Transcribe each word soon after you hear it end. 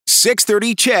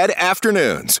6:30 CHED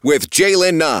Afternoons with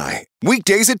Jaylen Nye.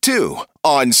 Weekdays at 2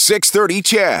 on 6:30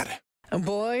 CHED.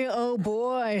 Boy, oh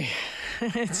boy.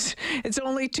 It's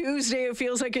only Tuesday. It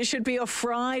feels like it should be a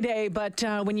Friday. But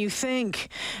when you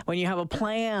have a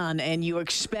plan and you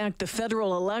expect the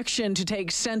federal election to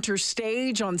take center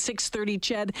stage on 6:30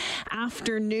 CHED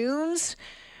Afternoons,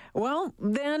 well,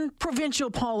 then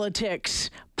provincial politics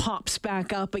pops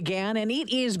back up again, and it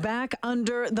is back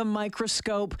under the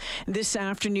microscope this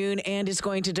afternoon and is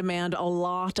going to demand a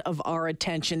lot of our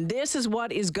attention. This is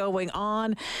what is going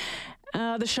on.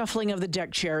 The shuffling of the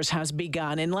deck chairs has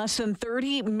begun. In less than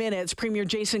 30 minutes, Premier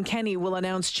Jason Kenney will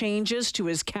announce changes to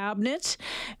his cabinet.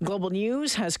 Global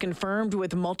News has confirmed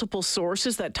with multiple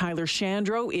sources that Tyler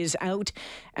Shandro is out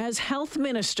as health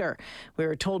minister. We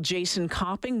are told Jason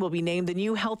Copping will be named the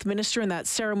new health minister, and that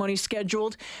ceremony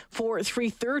scheduled for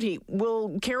 3:30.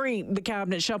 We'll carry the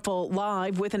cabinet shuffle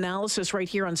live with analysis right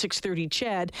here on 6:30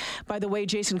 CHED. By the way,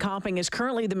 Jason Copping is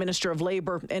currently the Minister of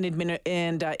Labour and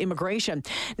Immigration.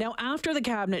 Now, after the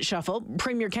cabinet shuffle,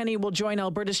 Premier Kenney will join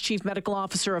Alberta's Chief Medical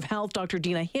Officer of Health, Dr.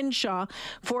 Naheed Nenshi,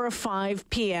 for a 5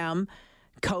 p.m.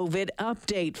 COVID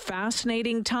update.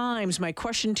 Fascinating times. My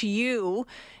question to you,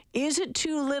 is it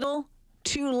too little,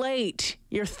 too late?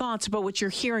 Your thoughts about what you're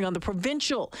hearing on the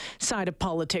provincial side of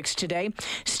politics today.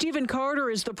 Stephen Carter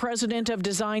is the president of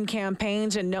Design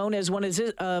Campaigns and known as one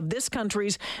of this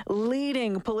country's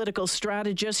leading political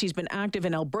strategists. He's been active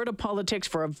in Alberta politics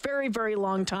for a very, very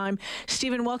long time.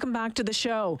 Stephen, welcome back to the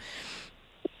show.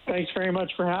 Thanks very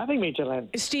much for having me,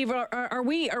 Jalen. Steve, are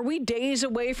we days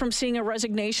away from seeing a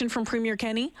resignation from Premier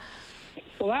Kenney?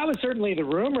 Well, that was certainly the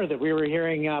rumor that we were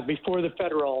hearing before the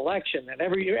federal election, and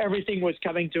everything was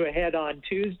coming to a head on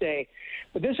Tuesday.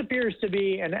 But this appears to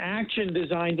be an action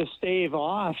designed to stave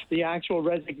off the actual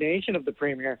resignation of the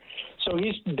premier. So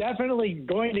he's definitely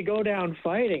going to go down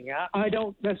fighting. I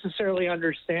don't necessarily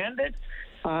understand it.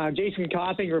 Jason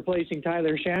Copping replacing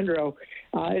Tyler Shandro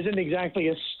isn't exactly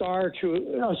a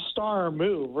star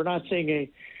move. We're not seeing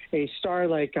a star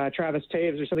like Travis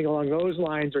Taves or something along those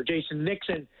lines, or Jason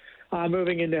Nixon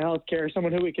moving into healthcare,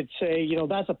 someone who we could say,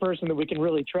 that's a person that we can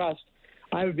really trust.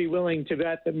 I would be willing to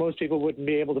bet that most people wouldn't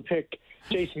be able to pick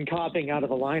Jason Copping out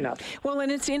of a lineup. Well,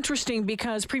 and it's interesting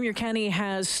because Premier Kenney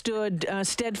has stood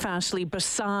steadfastly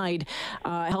beside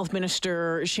Health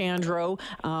Minister Shandro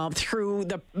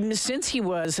since he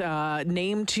was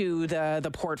named to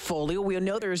the portfolio. We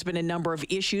know there's been a number of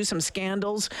issues, some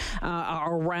scandals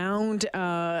around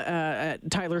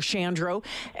Tyler Shandro.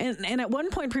 And at one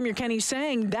point, Premier Kenney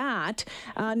saying that,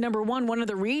 number one of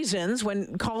the reasons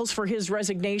when calls for his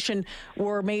resignation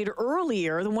were made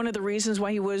earlier, one of the reasons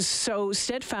why he was so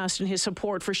steadfast in his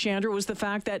support for Shandro was the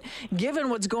fact that given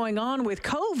what's going on with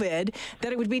COVID,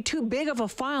 that it would be too big of a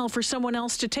file for someone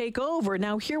else to take over.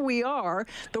 Now, here we are,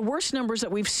 the worst numbers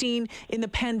that we've seen in the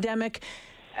pandemic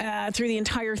through the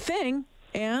entire thing,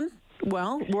 and,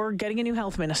 well, we're getting a new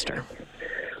health minister.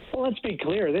 Well, let's be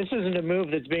clear. This isn't a move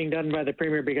that's being done by the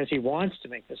premier because he wants to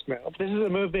make this move. This is a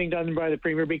move being done by the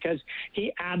premier because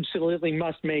he absolutely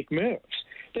must make moves.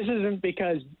 This isn't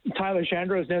because Tyler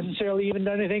Shandro has necessarily even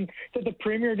done anything that the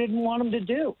premier didn't want him to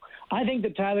do. I think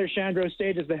that Tyler Shandro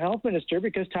stayed as the health minister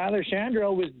because Tyler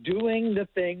Shandro was doing the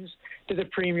things that the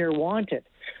premier wanted.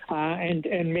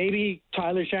 And maybe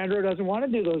Tyler Shandro doesn't want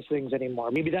to do those things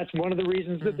anymore. Maybe that's one of the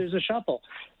reasons that there's a shuffle.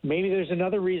 Maybe there's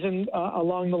another reason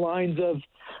along the lines of,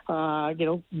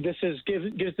 this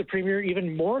gives the premier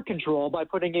even more control by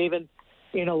putting even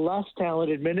in a less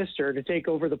talented minister to take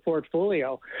over the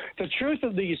portfolio. The truth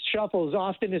of these shuffles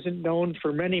often isn't known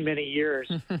for many, many years.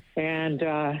 And,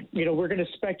 we're going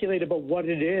to speculate about what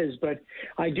it is. But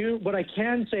what I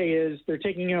can say is they're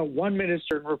taking out one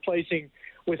minister and replacing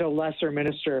with a lesser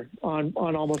minister on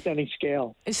almost any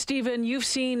scale. Stephen, you've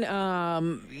seen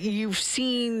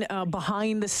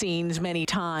behind the scenes many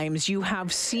times. You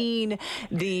have seen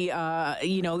you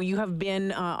have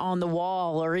been on the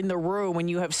wall or in the room when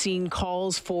you have seen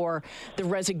calls for the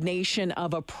resignation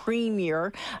of a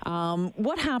premier.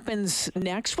 What happens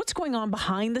next? What's going on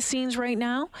behind the scenes right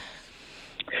now?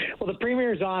 Well, the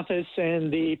Premier's office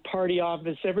and the party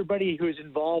office, everybody who's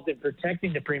involved in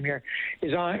protecting the Premier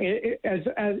is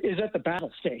at the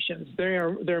battle stations.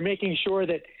 They're making sure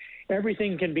that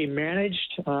everything can be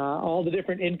managed. All the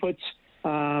different inputs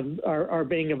are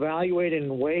being evaluated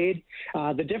and weighed.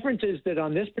 The difference is that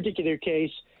on this particular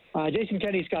case, Jason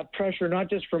Kenney's got pressure not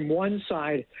just from one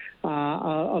side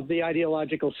of the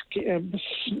ideological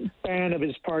span of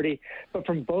his party, but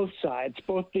from both sides.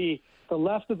 Both the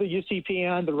left of the UCP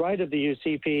and the right of the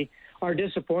UCP are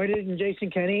disappointed in Jason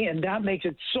Kenney, and that makes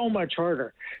it so much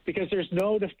harder because there's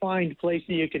no defined place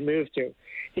that you can move to.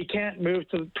 He can't move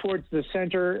towards the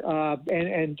center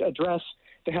and address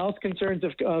the health concerns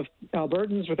of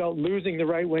Albertans without losing the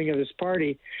right wing of his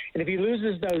party. And if he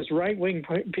loses those right-wing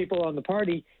people on the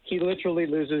party, he literally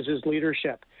loses his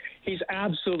leadership. He's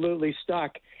absolutely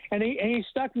stuck. And he's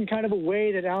stuck in kind of a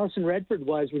way that Alison Redford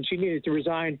was when she needed to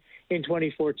resign in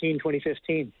 2014,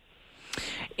 2015.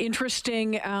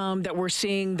 Interesting that we're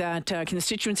seeing that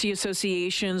constituency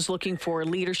associations looking for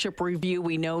leadership review.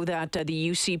 We know that the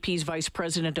UCP's Vice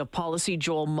President of Policy,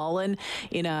 Joel Mullen,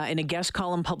 in a guest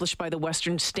column published by the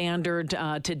Western Standard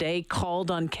today, called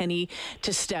on Kenney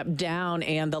to step down.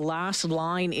 And the last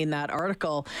line in that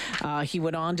article, he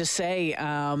went on to say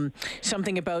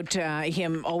something about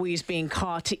him always being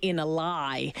caught in a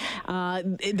lie.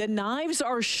 The knives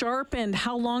are sharpened.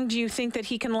 How long do you think that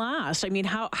he can last? I mean,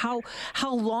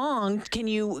 how long can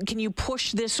you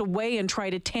push this away and try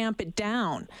to tamp it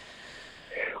down?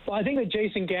 Well, I think that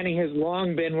Jason Kenney has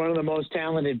long been one of the most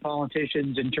talented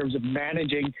politicians in terms of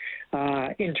managing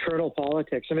internal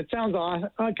politics. And it sounds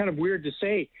kind of weird to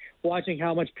say, watching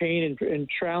how much pain and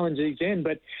challenge he's in.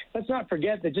 But let's not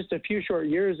forget that just a few short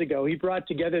years ago, he brought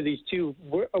together these two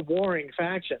warring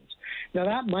factions. Now,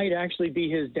 that might actually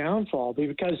be his downfall,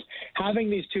 because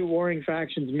having these two warring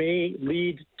factions may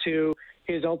lead to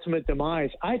his ultimate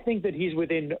demise. I think that he's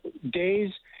within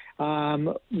days,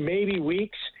 maybe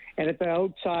weeks, and at the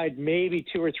outside, maybe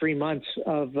 2 or 3 months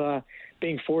of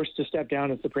being forced to step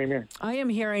down as the premier. I am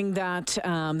hearing that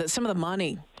that some of the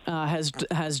money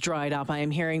has dried up. I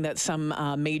am hearing that some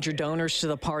major donors to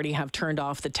the party have turned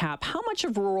off the tap. How much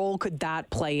of a role could that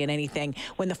play in anything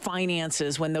when the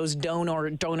finances, when those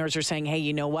donors are saying, hey,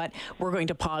 you know what, we're going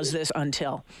to pause this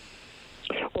until?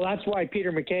 Well, that's why Peter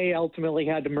MacKay ultimately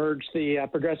had to merge the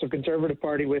Progressive Conservative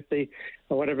Party with the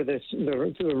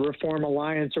Reform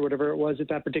Alliance or whatever it was at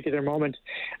that particular moment.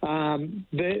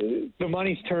 The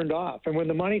money's turned off, and when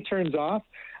the money turns off,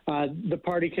 the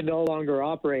party can no longer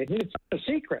operate. It's a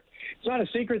secret. It's not a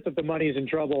secret that the money is in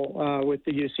trouble with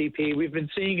the UCP. We've been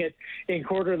seeing it in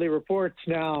quarterly reports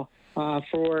now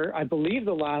for, I believe,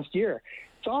 the last year.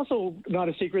 It's also not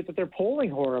a secret that they're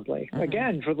polling horribly. Mm-hmm.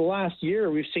 Again, for the last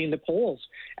year, we've seen the polls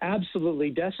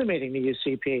absolutely decimating the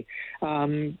UCP.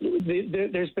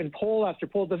 There's been poll after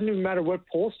poll. It doesn't even matter what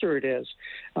pollster it is.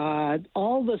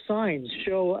 All the signs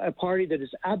show a party that is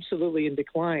absolutely in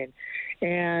decline.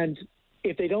 And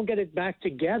if they don't get it back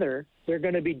together, they're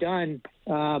going to be done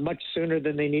much sooner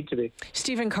than they need to be.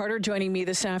 Stephen Carter joining me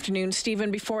this afternoon. Stephen,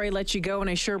 before I let you go, and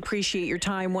I sure appreciate your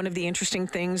time, one of the interesting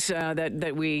things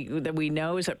that we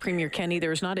know is that Premier Kenney,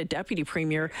 there's not a deputy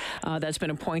premier that's been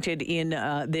appointed in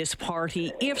this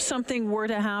party. If something were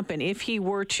to happen, if he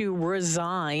were to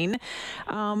resign,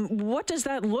 what does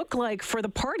that look like for the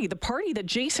party that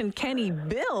Jason Kenney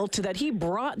built, that he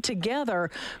brought together?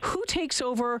 Who takes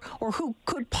over, or who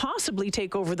could possibly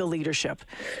take over the leadership?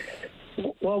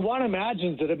 Well, one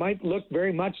imagines that it might look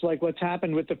very much like what's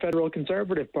happened with the Federal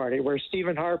Conservative Party, where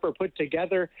Stephen Harper put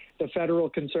together the Federal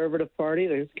Conservative Party,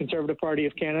 the Conservative Party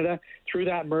of Canada, through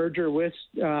that merger with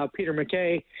Peter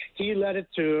MacKay. He led it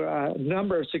to a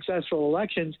number of successful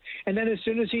elections. And then as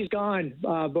soon as he's gone,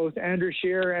 both Andrew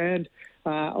Scheer and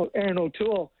Aaron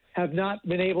O'Toole have not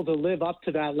been able to live up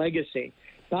to that legacy,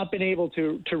 not been able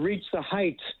to reach the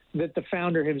heights that the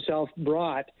founder himself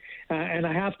brought. And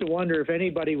I have to wonder if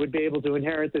anybody would be able to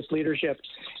inherit this leadership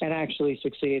and actually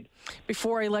succeed.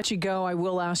 Before I let you go, I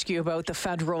will ask you about the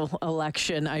federal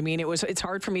election. I mean, it's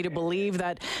hard for me to believe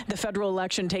that the federal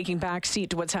election taking back seat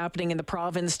to what's happening in the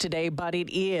province today, but it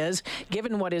is,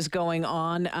 given what is going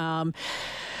on.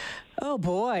 Oh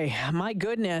boy, my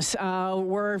goodness.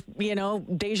 We're,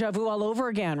 deja vu all over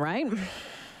again, right?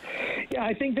 Yeah,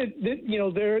 I think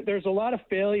that there's a lot of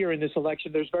failure in this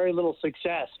election. There's very little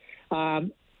success.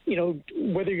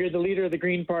 Whether you're the leader of the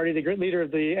Green Party, the leader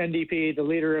of the NDP, the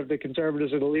leader of the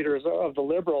Conservatives, or the leaders of the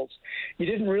Liberals, you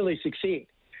didn't really succeed.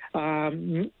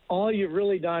 All you've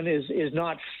really done is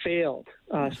not failed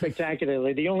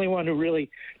spectacularly. The only one who really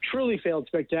truly failed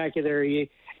spectacularly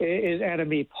is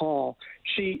Annamie Paul.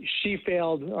 She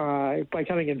failed by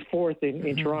coming in fourth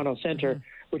in Toronto Centre,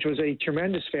 which was a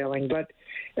tremendous failing. But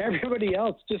everybody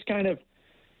else just kind of,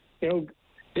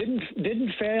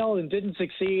 didn't fail and didn't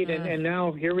succeed, and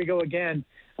now here we go again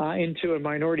into a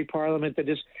minority parliament that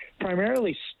is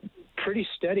primarily pretty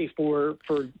steady for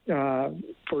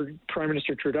Prime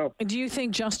Minister Trudeau. Do you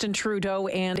think Justin Trudeau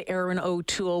and Aaron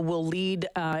O'Toole will lead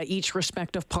each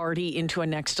respective party into a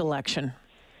next election?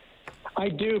 I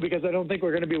do, because I don't think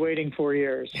we're going to be waiting 4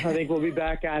 years. I think we'll be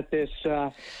back at this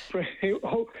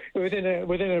within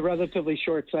a relatively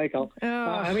short cycle.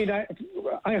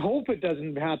 I hope it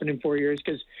doesn't happen in 4 years,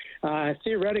 because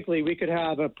theoretically we could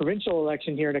have a provincial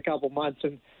election here in a couple months,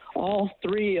 and all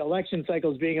 3 election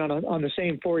cycles being on the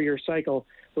same 4-year cycle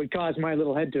would cause my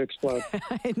little head to explode.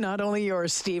 Not only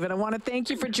yours, Stephen. I want to thank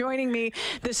you for joining me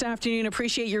this afternoon.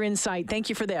 Appreciate your insight. Thank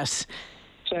you for this.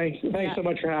 Thanks so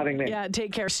much for having me. Yeah,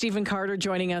 take care. Stephen Carter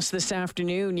joining us this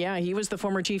afternoon. Yeah, he was the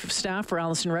former chief of staff for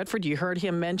Alison Redford. You heard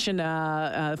him mention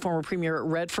former Premier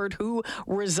Redford, who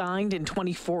resigned in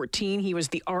 2014. He was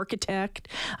the architect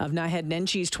of Naheed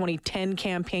Nenshi's 2010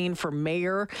 campaign for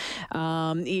mayor.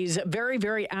 He's very,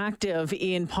 very active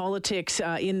in politics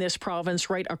in this province,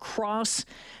 right across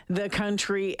the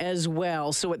country as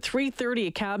well. So at 3:30,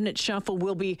 a cabinet shuffle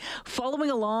will be following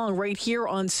along right here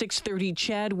on 6:30.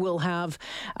 Chad will have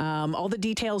all the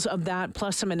details of that,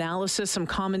 plus some analysis, some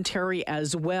commentary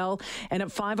as well. And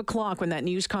at 5 o'clock, when that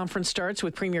news conference starts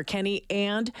with Premier Kenney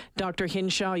and Dr.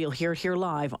 Hinshaw, you'll hear it here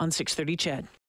live on 6:30 Chad.